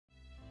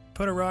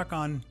Put a rock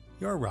on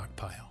your rock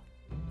pile.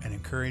 An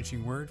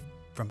encouraging word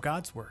from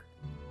God's Word,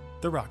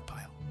 the rock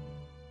pile.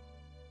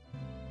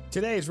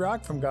 Today's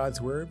rock from God's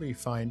Word we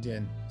find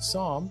in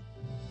Psalm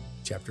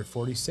chapter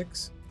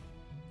 46,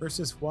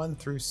 verses 1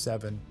 through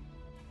 7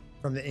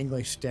 from the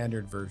English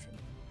Standard Version.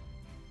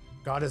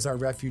 God is our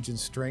refuge and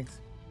strength,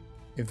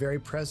 a very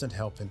present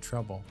help in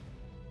trouble.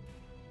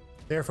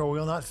 Therefore we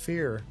will not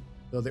fear,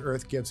 though the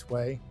earth gives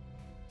way,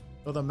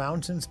 though the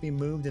mountains be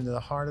moved into the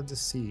heart of the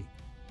sea,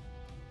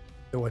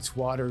 though its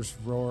waters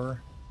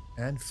roar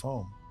and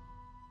foam,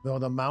 though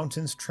the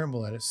mountains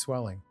tremble at its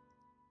swelling.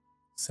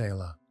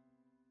 Selah.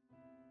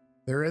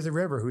 There is a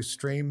river whose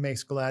stream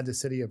makes glad the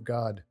city of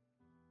God,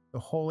 the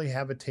holy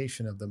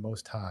habitation of the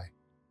Most High.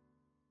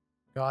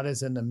 God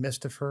is in the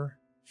midst of her,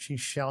 she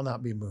shall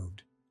not be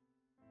moved.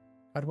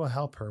 God will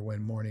help her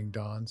when morning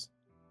dawns.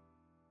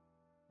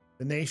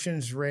 The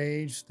nations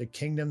rage, the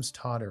kingdoms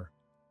totter.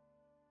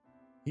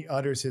 He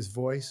utters his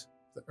voice,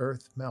 the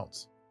earth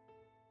melts.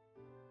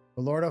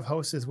 The Lord of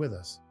hosts is with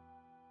us.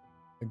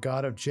 The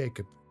God of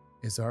Jacob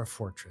is our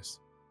fortress.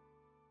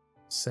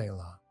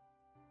 Selah.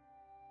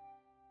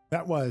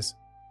 That was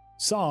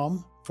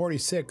Psalm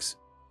 46,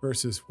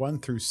 verses 1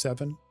 through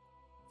 7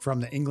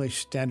 from the English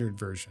Standard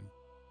Version.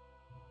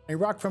 A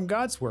rock from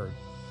God's Word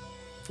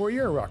for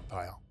your rock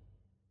pile.